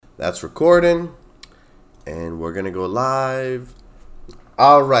That's recording. And we're going to go live.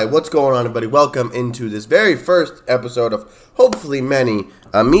 All right, what's going on, everybody? Welcome into this very first episode of hopefully many,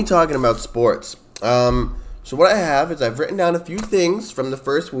 me talking about sports. So what I have is I've written down a few things from the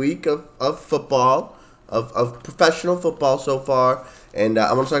first week of football, of professional football so far. And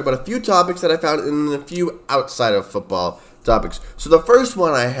I want to talk about a few topics that I found and a few outside of football topics. So the first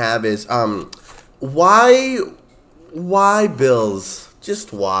one I have is why Bills?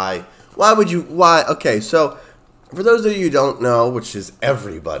 Just why? Why would you? Why? Okay, so for those of you who don't know, which is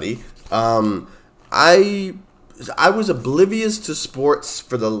everybody, I was oblivious to sports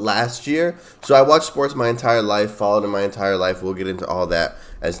for the last year. So I watched sports my entire life, followed it my entire life. We'll get into all that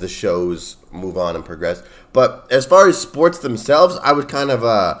as the shows move on and progress. But as far as sports themselves, I was kind of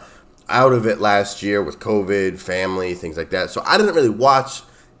out of it last year with COVID, family, things like that. So I didn't really watch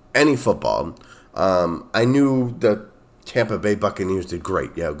any football. I knew the Tampa Bay Buccaneers did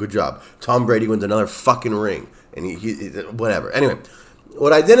great. Yeah, good job. Tom Brady wins another fucking ring. And he whatever. Anyway,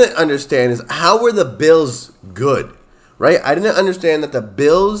 what I didn't understand is how were the Bills good, right? I didn't understand that the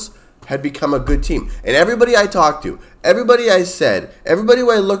Bills had become a good team. And everybody I talked to, everybody I said, everybody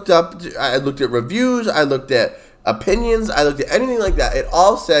who I looked up, I looked at reviews, I looked at opinions, I looked at anything like that. It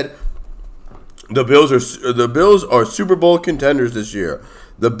all said the Bills are Super Bowl contenders this year.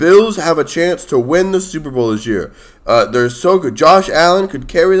 The Bills have a chance to win the Super Bowl this year. They're so good. Josh Allen could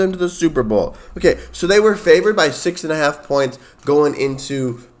carry them to the Super Bowl. Okay, so they were favored by 6.5 points going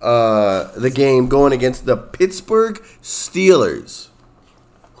into the game, going against the Pittsburgh Steelers,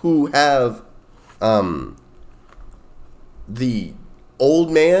 who have the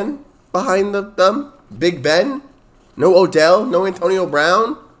old man behind them, Big Ben. No Odell, no Antonio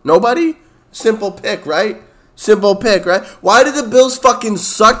Brown, nobody. Simple pick, right? Simple pick, right? Why did the Bills fucking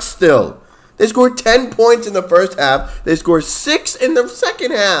suck still? They scored 10 points in the first half. They scored 6 in the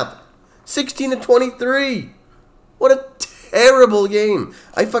second half. 16-23. What a terrible game.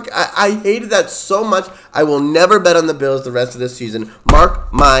 I hated that so much. I will never bet on the Bills the rest of this season.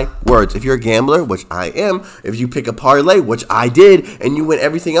 Mark my words. If you're a gambler, which I am, if you pick a parlay, which I did, and you win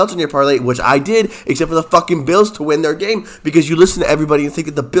everything else on your parlay, which I did, except for the fucking Bills to win their game, because you listen to everybody and think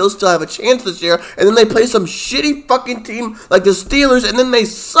that the Bills still have a chance this year, and then they play some shitty fucking team like the Steelers, and then they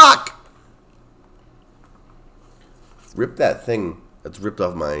suck. Rip that thing that's ripped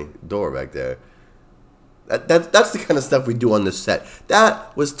off my door back there. That's the kind of stuff we do on this set.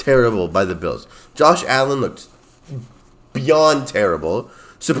 That was terrible by the Bills. Josh Allen looked beyond terrible.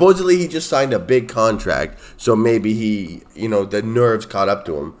 Supposedly he just signed a big contract, so maybe the nerves caught up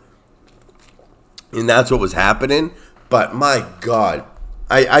to him. And that's what was happening. But my God,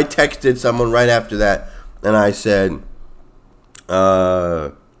 I texted someone right after that, and I said,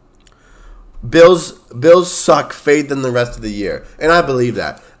 Bills suck, fade them the rest of the year. And I believe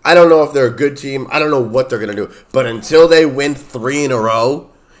that. I don't know if they're a good team. I don't know what they're going to do. But until they win 3 in a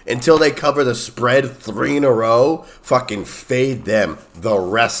row, until they cover the spread 3 in a row, fucking fade them the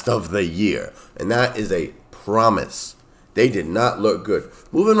rest of the year. And that is a promise. They did not look good.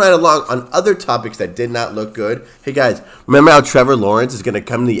 Moving right along on other topics that did not look good. Hey, guys, remember how Trevor Lawrence is going to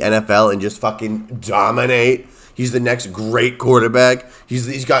come to the NFL and just fucking dominate? He's the next great quarterback.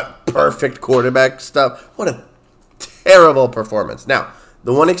 He's got perfect quarterback stuff. What a terrible performance. Now,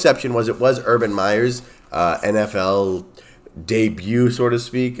 the one exception was Urban Meyer's NFL debut, so to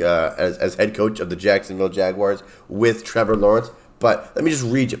speak, as head coach of the Jacksonville Jaguars with Trevor Lawrence. But let me just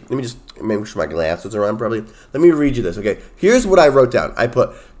read you. Let me just make sure my glasses are on probably. Let me read you this, okay? Here's what I wrote down. I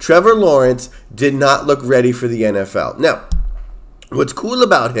put, Trevor Lawrence did not look ready for the NFL. Now, what's cool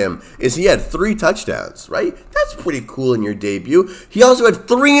about him is he had 3 touchdowns, right? That's pretty cool in your debut. He also had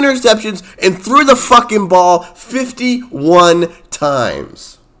 3 interceptions and threw the fucking ball 51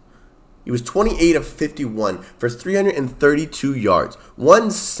 times. He was 28 of 51 for 332 yards, 1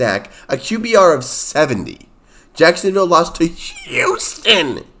 sack, a QBR of 70. Jacksonville lost to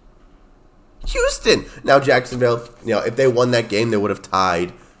Houston. Now Jacksonville, if they won that game, they would have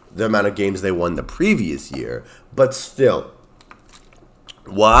tied the amount of games they won the previous year. But still,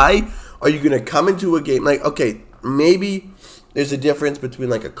 why are you going to come into a game like, okay, maybe there's a difference between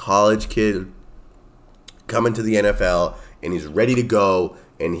like a college kid coming to the NFL and he's ready to go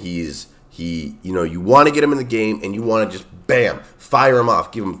and you want to get him in the game and you want to just bam, fire him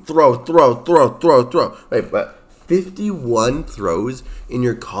off, give him throw. Right, but 51 throws in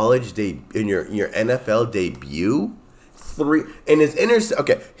your college in your NFL debut? 3 and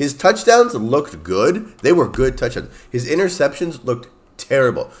his touchdowns looked good. They were good touchdowns. His interceptions looked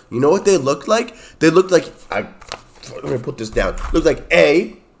terrible. You know what they looked like? They looked like let me put this down. Looked like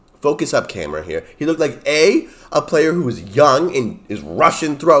A, focus up camera here. He looked like A, a player who is young and is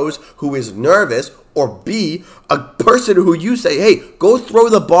rushing throws, who is nervous, or B, a person who you say, hey, go throw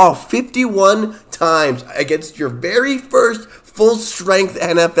the ball 51 times against your very first full-strength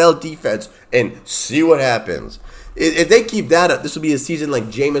NFL defense and see what happens. If they keep that up, this will be a season like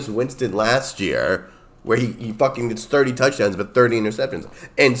Jameis Winston last year, where he fucking gets 30 touchdowns but 30 interceptions.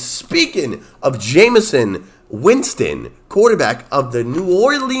 And speaking of Jameson Winston, quarterback of the New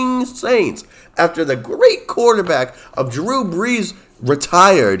Orleans Saints, after the great quarterback of Drew Brees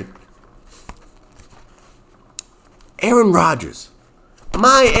retired, Aaron Rodgers.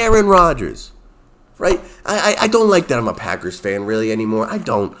 My Aaron Rodgers. Right? I don't like that I'm a Packers fan really anymore. I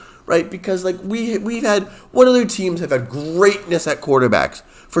don't. Right? Because like we've had, what other teams have had greatness at quarterbacks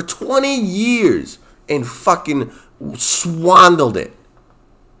for 20 years and fucking swindled it?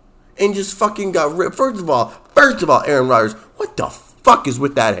 And just fucking got ripped. First of all, Aaron Rodgers, what the fuck is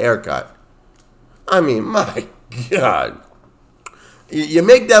with that haircut? I mean, my God. You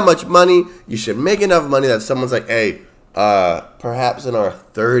make that much money, you should make enough money that someone's like, hey, perhaps in our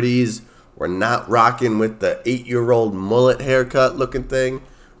 30s, we're not rocking with the 8-year-old mullet haircut looking thing,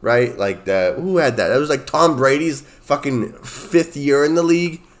 right? Like, who had that? That was like Tom Brady's fucking 5th year in the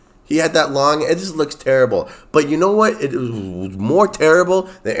league. He had that long. It just looks terrible. But you know what? It was more terrible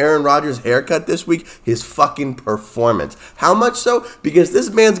than Aaron Rodgers' haircut this week. His fucking performance. How much so? Because this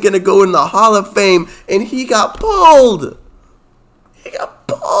man's going to go in the Hall of Fame, and he got pulled. He got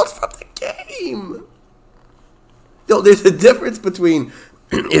pulled from the game. Yo, there's a difference between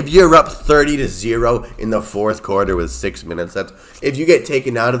if you're up 30-0 in the fourth quarter with 6 minutes left. If you get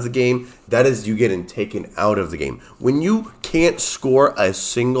taken out of the game, that is you getting taken out of the game. When you can't score a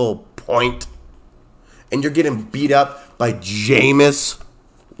single point and you're getting beat up by Jameis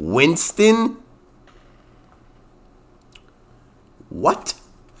Winston, what?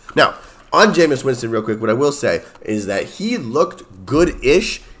 Now, on Jameis Winston real quick, what I will say is that he looked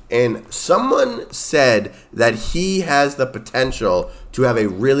good-ish, and someone said that he has the potential to have a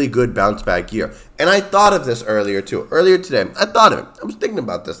really good bounce-back year. And I thought of this earlier, too. Earlier today, I thought of it. I was thinking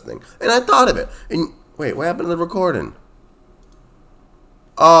about this thing, and I thought of it. And wait, what happened to the recording?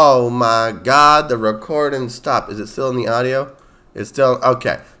 Oh, my God, the recording stopped. Is it still in the audio? It's still,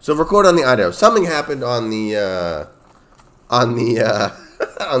 okay. So record on the audio. Something happened on the on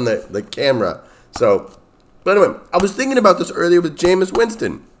the camera. So, but anyway, I was thinking about this earlier with Jameis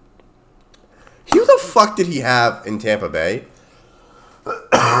Winston. Who the fuck did he have in Tampa Bay?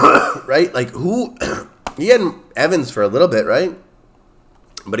 Right? Like, who? He had Evans for a little bit, right?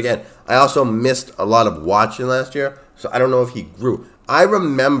 But again, I also missed a lot of watching last year, so I don't know if he grew. I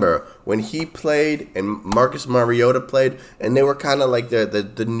remember when he played and Marcus Mariota played, and they were kind of like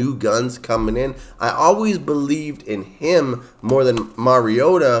the new guns coming in. I always believed in him more than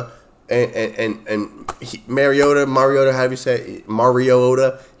Mariota. Mariota, how do you say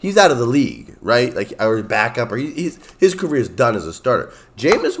Mariota? He's out of the league, right? Like, or backup, or his career is done as a starter.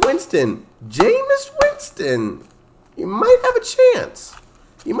 Jameis Winston, you might have a chance.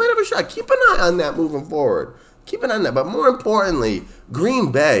 You might have a shot. Keep an eye on that moving forward. Keep an eye on that. But more importantly,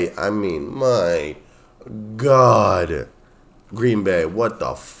 Green Bay, I mean, my God. Green Bay, what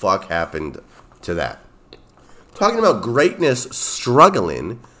the fuck happened to that? Talking about greatness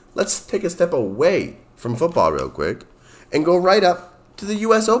struggling, let's take a step away from football real quick and go right up to the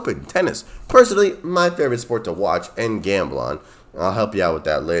U.S. Open, tennis. Personally, my favorite sport to watch and gamble on. I'll help you out with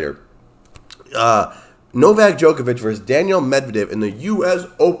that later. Novak Djokovic versus Daniel Medvedev in the U.S.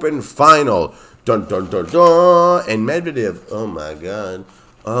 Open final. Dun, dun, dun, dun. And Medvedev, oh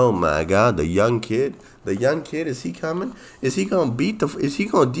my God, the young kid, is he coming? Is he going to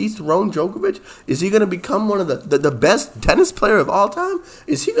dethrone Djokovic? Is he going to become one of the best tennis player of all time?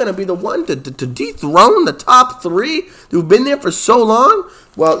 Is he going to be the one to dethrone the top three who've been there for so long?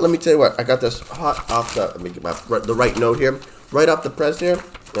 Well, let me tell you what, I got this hot off let me get the right note here, right off the press here.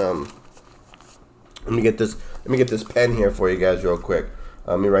 Let me get this pen here for you guys real quick.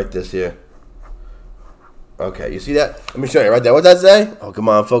 Let me write this here. Okay, you see that? Let me show you right there. What's that say? Oh, come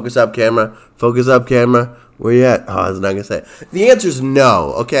on. Focus up, camera. Focus up, camera. Where you at? Oh, I was not going to say it. The answer is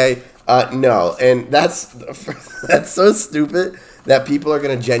no, okay? No. And that's so stupid that people are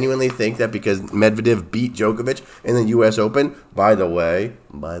going to genuinely think that because Medvedev beat Djokovic in the U.S. Open. By the way,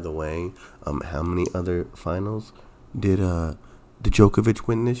 how many other finals did Djokovic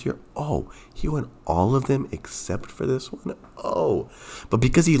win this year? Oh, he won all of them except for this one? Oh. But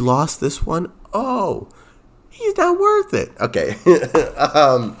because he lost this one? Oh. He's not worth it. Okay.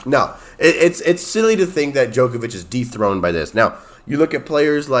 No. It's silly to think that Djokovic is dethroned by this. Now, you look at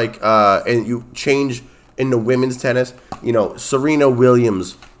players like, and you change into women's tennis, Serena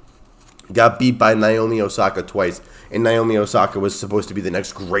Williams got beat by Naomi Osaka twice, and Naomi Osaka was supposed to be the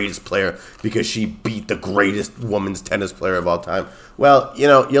next greatest player because she beat the greatest women's tennis player of all time. Well,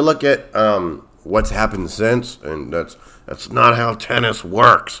 you look at what's happened since, and that's not how tennis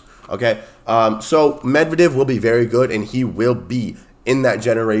works. Okay, so Medvedev will be very good, and he will be in that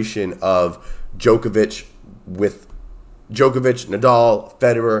generation of Djokovic, Nadal,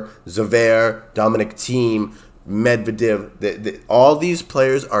 Federer, Zverev, Dominic Thiem, Medvedev. All these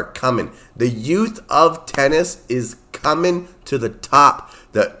players are coming. The youth of tennis is coming to the top.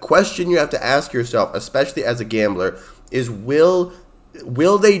 The question you have to ask yourself, especially as a gambler, is will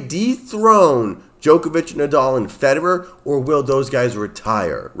they dethrone Djokovic, Nadal, and Federer, or will those guys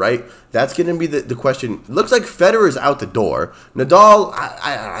retire, right? That's going to be the question. Looks like Federer's out the door. Nadal,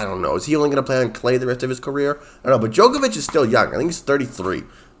 I don't know. Is he only going to play on clay the rest of his career? I don't know. But Djokovic is still young. I think he's 33.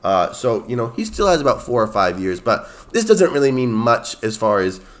 So, he still has about 4 or 5 years. But this doesn't really mean much as far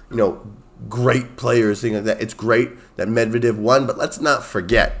as, great players, things like that. It's great that Medvedev won, but let's not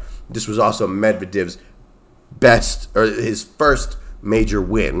forget, this was also Medvedev's his first major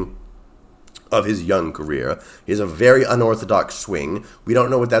win of his young career. He has a very unorthodox swing. We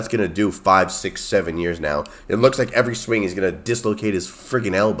don't know what that's going to do 5, 6, 7 years now. It looks like every swing he's going to dislocate his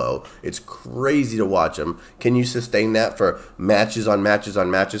friggin' elbow. It's crazy to watch him. Can you sustain that for matches on matches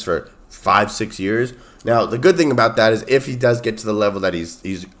on matches for 5, 6 years? Now, the good thing about that is if he does get to the level that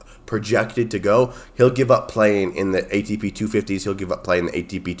he's projected to go, he'll give up playing in the ATP 250s, he'll give up playing the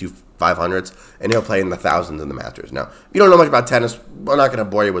ATP 500s, and he'll play in the thousands in the Masters. Now, if you don't know much about tennis, we're not going to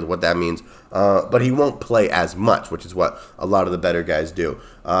bore you with what that means, but he won't play as much, which is what a lot of the better guys do.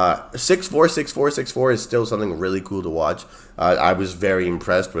 6'4", 6'4", 6'4" is still something really cool to watch. I was very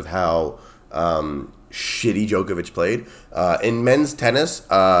impressed with how shitty Djokovic played. In men's tennis,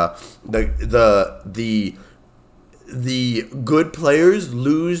 the good players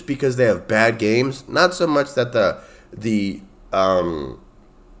lose because they have bad games. Not so much that the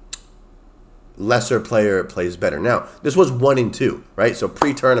lesser player plays better. Now, this was 1 and 2, right? So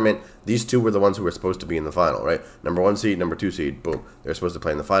pre-tournament, these two were the ones who were supposed to be in the final, right? Number 1 seed, number 2 seed, boom. They're supposed to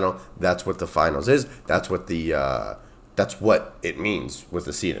play in the final. That's what the finals is. That's what it means with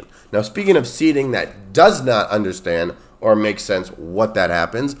the seeding. Now, speaking of seeding that does not understand or make sense what that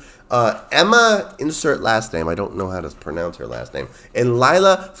happens, Emma, insert last name, I don't know how to pronounce her last name, and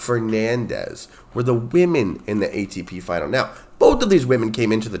Lila Fernandez were the women in the ATP final. Now, both of these women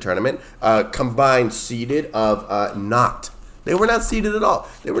came into the tournament combined seeded of not. They were not seeded at all.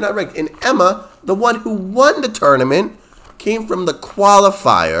 They were not ranked. And Emma, the one who won the tournament, came from the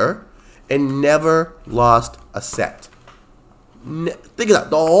qualifier and never lost a set. Think of that.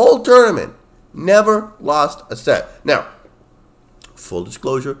 The whole tournament never lost a set. Now, full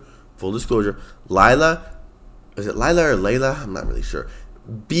disclosure, Lila, is it Lila or Layla? I'm not really sure.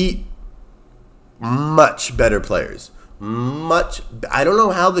 Beat much better players. I don't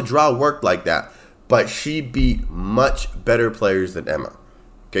know how the draw worked like that, but she beat much better players than Emma.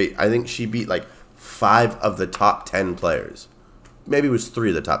 Okay, I think she beat like 5 of the top 10 players. Maybe it was 3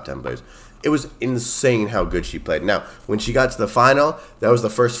 of the top 10 players. It was insane how good she played. Now, when she got to the final, that was the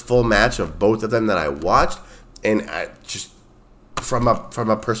first full match of both of them that I watched, and just from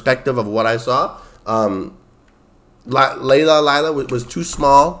a perspective of what I saw, Lila was too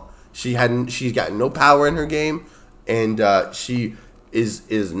small. She's got no power in her game, and she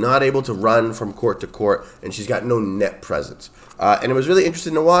is not able to run from court to court, and she's got no net presence. And it was really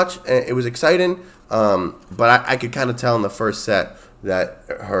interesting to watch. And it was exciting, but I could kind of tell in the first set that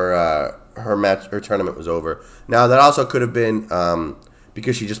her tournament was over. Now, that also could have been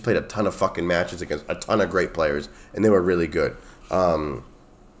because she just played a ton of fucking matches against a ton of great players, and they were really good.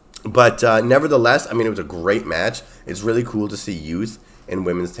 But nevertheless, I mean, it was a great match. It's really cool to see youth in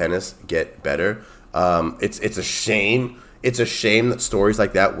women's tennis get better. It's a shame. It's a shame that stories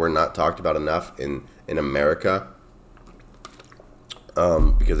like that were not talked about enough in America,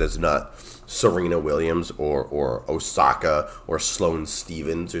 because it's not Serena Williams or Osaka or Sloane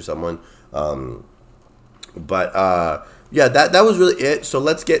Stephens or someone. But that was really it. So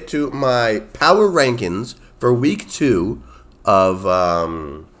let's get to my power rankings for week 2 of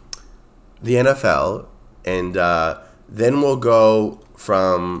the NFL, and then we'll go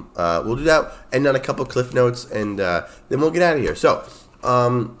from we'll do that and then a couple cliff notes, and then we'll get out of here. So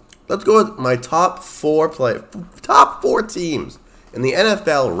let's go with my top 4 teams in the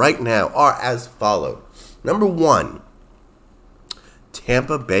NFL right now are as follows. Number 1,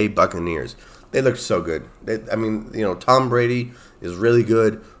 Tampa Bay Buccaneers. They look so good. Tom Brady is really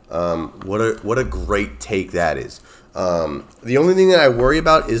good. What a great take that is. The only thing that I worry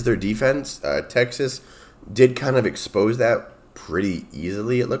about is their defense. Texas did kind of expose that pretty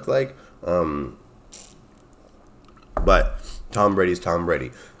easily, it looked like. But Tom Brady's Tom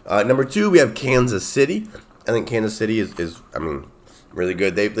Brady. Number 2, we have Kansas City. I think Kansas City is really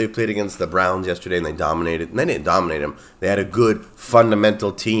good. They played against the Browns yesterday, and they dominated. And they didn't dominate them. They had a good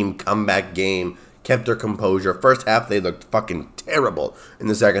fundamental team comeback game, kept their composure. First half, they looked fucking terrible. In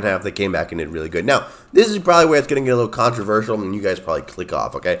the second half, they came back and did really good. Now, this is probably where it's going to get a little controversial, and you guys probably click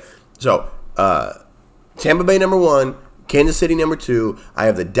off, okay? So, Tampa Bay number 1, Kansas City number 2. I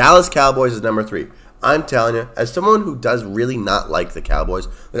have the Dallas Cowboys as number 3. I'm telling you, as someone who does really not like the Cowboys,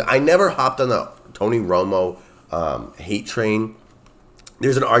 I never hopped on the Tony Romo hate train.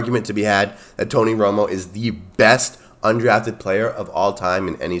 There's an argument to be had that Tony Romo is the best undrafted player of all time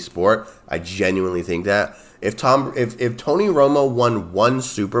in any sport. I genuinely think that. If Tony Romo won one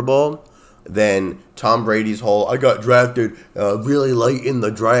Super Bowl, then Tom Brady's whole, I got drafted really late in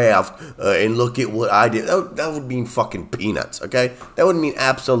the draft, and look at what I did, that would mean fucking peanuts, okay? That would mean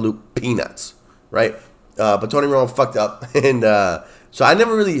absolute peanuts, right? But Tony Romo fucked up, and so I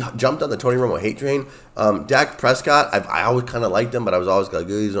never really jumped on the Tony Romo hate train. Dak Prescott, I always kind of liked him, but I was always like,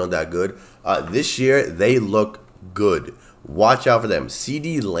 he's not that good. This year, they look good. Watch out for them.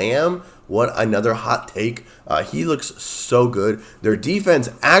 CD Lamb, what another hot take. He looks so good. Their defense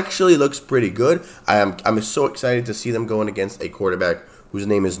actually looks pretty good. I'm so excited to see them going against a quarterback whose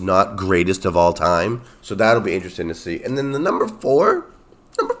name is not greatest of all time. So that'll be interesting to see. And then the number four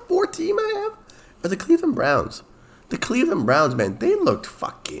team I have are the Cleveland Browns. The Cleveland Browns, man, they looked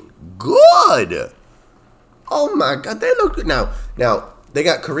fucking good. Oh my God, they look good. Now they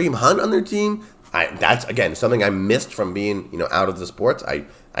got Kareem Hunt on their team. That's, again, something I missed from being, out of the sports. I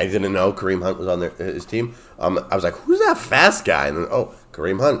didn't know Kareem Hunt was on his team. I was like, who's that fast guy? And then,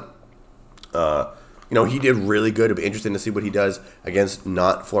 Kareem Hunt. He did really good. It'll be interesting to see what he does against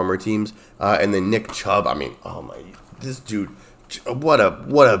not former teams. And then Nick Chubb. I mean, this dude, what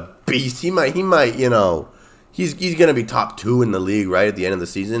a beast. He might, he's gonna be top 2 in the league right at the end of the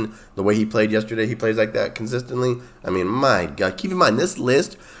season. The way he played yesterday, he plays like that consistently. I mean, my God. Keep in mind, this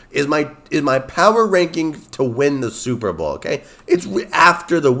list is my power ranking to win the Super Bowl, okay? It's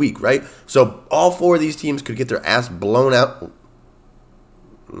after the week, right? So all 4 of these teams could get their ass blown out.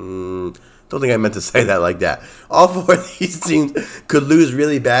 Don't think I meant to say that like that. All 4 of these teams could lose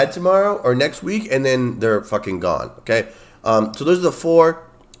really bad tomorrow or next week, and then they're fucking gone, okay? So those are the 4.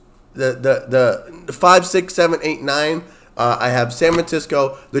 The 5, 6, 7, 8, 9. I have San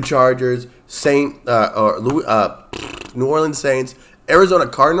Francisco, the Chargers, New Orleans Saints, Arizona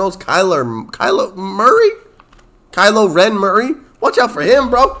Cardinals, Kylo Ren Murray. Watch out for him,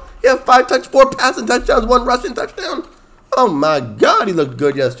 bro. He had 4 passing touchdowns, 1 rushing touchdown. Oh my God, he looked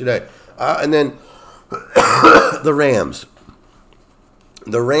good yesterday. And then the Rams.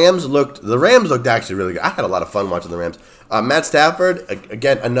 The Rams looked actually really good. I had a lot of fun watching the Rams. Matt Stafford,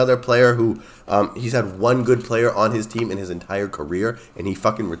 again, another player who he's had one good player on his team in his entire career, and he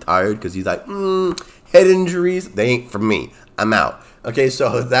fucking retired because he's like, head injuries, they ain't for me. I'm out. Okay,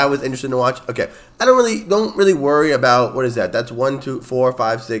 so that was interesting to watch. Okay, I don't really worry about, what is that? That's 1, 2, 4,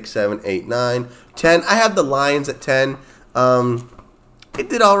 5, 6, 7, 8, 9, 10. I have the Lions at 10. It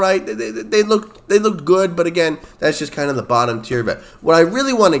did all right. They looked good, but again, that's just kind of the bottom tier of it. What I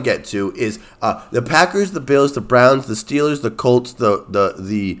really want to get to is the Packers, the Bills, the Browns, the Steelers, the Colts,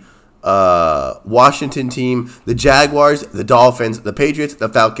 the Washington team, the Jaguars, the Dolphins, the Patriots, the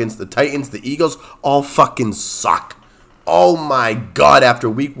Falcons, the Titans, the Eagles, all fucking suck. Oh my God! After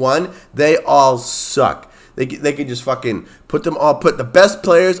week 1, they all suck. They could just fucking put the best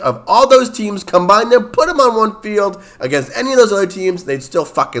players of all those teams, combine them, put them on one field against any of those other teams, they'd still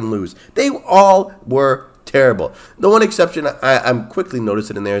fucking lose. They all were terrible. The one exception I'm quickly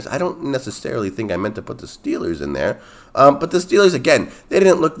noticing in there is I don't necessarily think I meant to put the Steelers in there. But the Steelers, again, they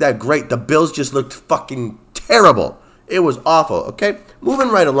didn't look that great. The Bills just looked fucking terrible. It was awful, okay? Moving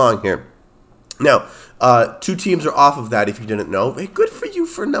right along here. Now, 2 teams are off of that if you didn't know. Hey, good for you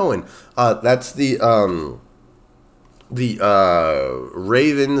for knowing. That's the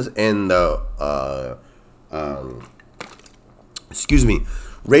Ravens and the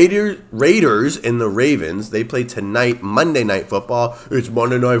Raiders and the Ravens. They play tonight, Monday Night Football. It's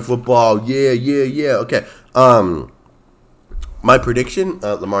Monday Night Football. Yeah. Okay. My prediction: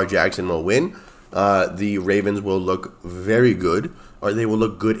 Lamar Jackson will win. The Ravens will look very good, or they will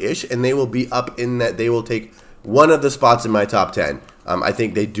look good-ish, and they will be up in that. They will take one of the spots in my top 10. I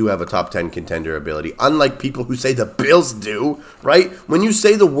think they do have a top 10 contender ability, unlike people who say the Bills do, right? When you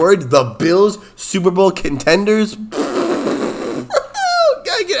say the word the Bills, Super Bowl contenders, gotta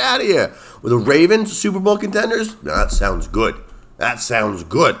get out of here. With the Ravens, Super Bowl contenders, that sounds good. I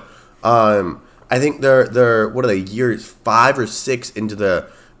think they're what are they, years 5 or 6 into the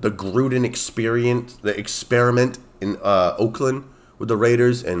the Gruden the experiment in Oakland with the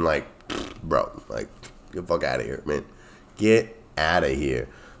Raiders, and like, bro, like, get the fuck out of here, man. Get out of here.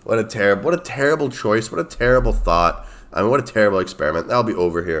 What a terrible choice. What a terrible thought. I mean, what a terrible experiment. That'll be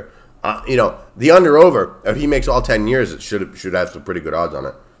over here. The under-over, if he makes all 10 years, it should have some pretty good odds on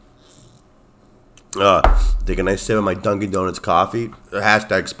it. Take a nice sip of my Dunkin' Donuts coffee.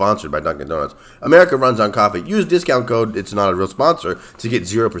 Hashtag sponsored by Dunkin' Donuts. America runs on coffee. Use discount code, it's not a real sponsor, to get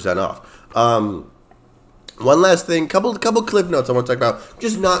 0% off. One last thing, couple cliff notes I want to talk about.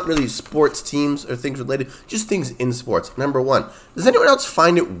 Just not really sports teams or things related, just things in sports. Number one, does anyone else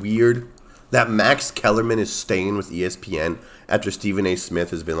find it weird that Max Kellerman is staying with ESPN after Stephen A. Smith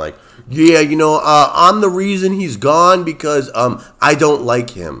has been like, yeah, I'm the reason he's gone because I don't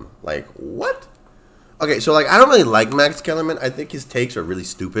like him. Like, what? Okay, so I don't really like Max Kellerman. I think his takes are really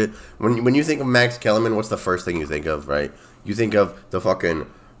stupid. When you think of Max Kellerman, what's the first thing you think of, right? You think of the fucking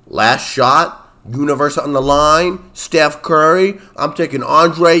last shot, universe on the line, Steph Curry, I'm taking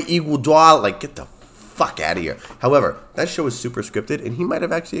Andre Iguodala. Like, get the fuck out of here. However, that show is super scripted, and he might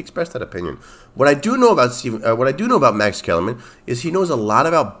have actually expressed that opinion. What I do know about Max Kellerman is he knows a lot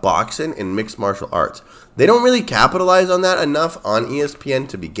about boxing and mixed martial arts. They don't really capitalize on that enough on ESPN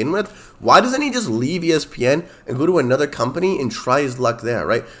to begin with. Why doesn't he just leave ESPN and go to another company and try his luck there,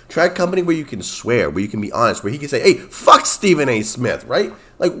 right? Try a company where you can swear, where you can be honest, where he can say, hey, fuck Stephen A. Smith, right?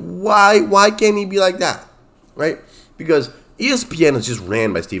 Like, why can't he be like that, right? Because ESPN is just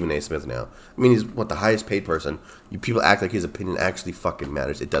ran by Stephen A. Smith now. I mean, he's, the highest paid person. People act like his opinion actually fucking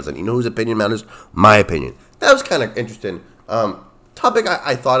matters. It doesn't. You know whose opinion matters? My opinion. That was kind of interesting. Topic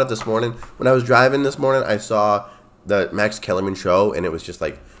I thought of this morning. When I was driving this morning, I saw the Max Kellerman show, and it was just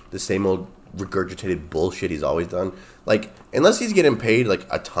like the same old regurgitated bullshit he's always done. Like, unless he's getting paid like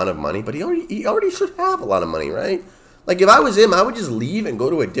a ton of money, but he already should have a lot of money, right? Like, if I was him, I would just leave and go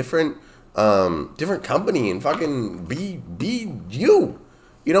to a different company and fucking be you.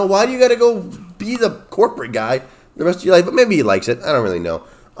 Why do you gotta go be the corporate guy the rest of your life? But maybe he likes it. I don't really know.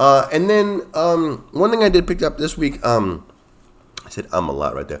 And then one thing I did pick up this week, I said a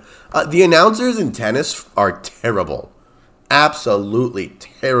lot right there. The announcers in tennis are terrible. Absolutely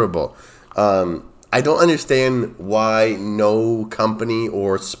terrible. I don't understand why no company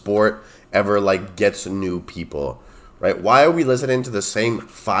or sport ever gets new people, right? Why are we listening to the same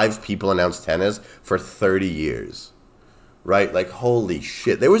 5 people announce tennis for 30 years, right? Like, holy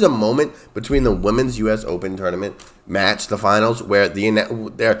shit. There was a moment between the women's U.S. Open tournament match, the finals, where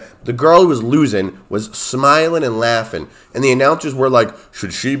the girl who was losing was smiling and laughing, and the announcers were like,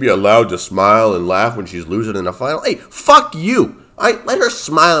 should she be allowed to smile and laugh when she's losing in a final? Hey, fuck you. Let her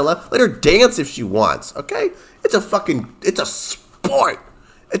smile and laugh. Let her dance if she wants, okay? It's a sport.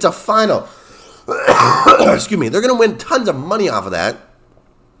 It's a final. Excuse me. They're going to win tons of money off of that.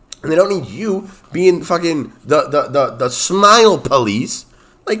 And they don't need you being fucking the smile police.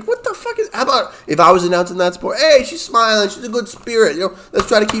 Like, what the fuck how about if I was announcing that sport? Hey, she's smiling. She's a good spirit. Let's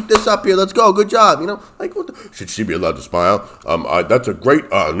try to keep this up here. Let's go. Good job. Should she be allowed to smile? That's a great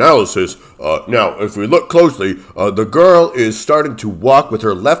analysis. Now, if we look closely, the girl is starting to walk with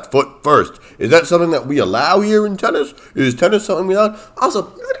her left foot first. Is that something that we allow here in tennis? Is tennis something we allow?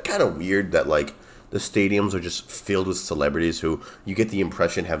 Also, isn't it kind of weird that, the stadiums are just filled with celebrities who you get the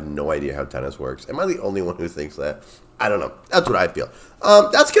impression have no idea how tennis works? Am I the only one who thinks that? I don't know. That's what I feel.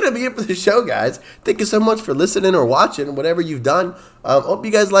 That's going to be it for the show, guys. Thank you so much for listening or watching, whatever you've done. Hope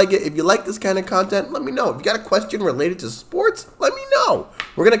you guys like it. If you like this kind of content, let me know. If you got a question related to sports, let me know.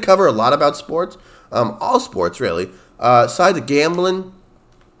 We're going to cover a lot about sports. All sports, really. Aside the gambling,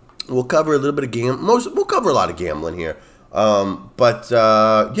 we'll cover a little bit of we'll cover a lot of gambling here.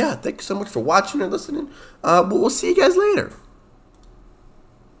 Yeah, thank you so much for watching and listening. We'll see you guys later.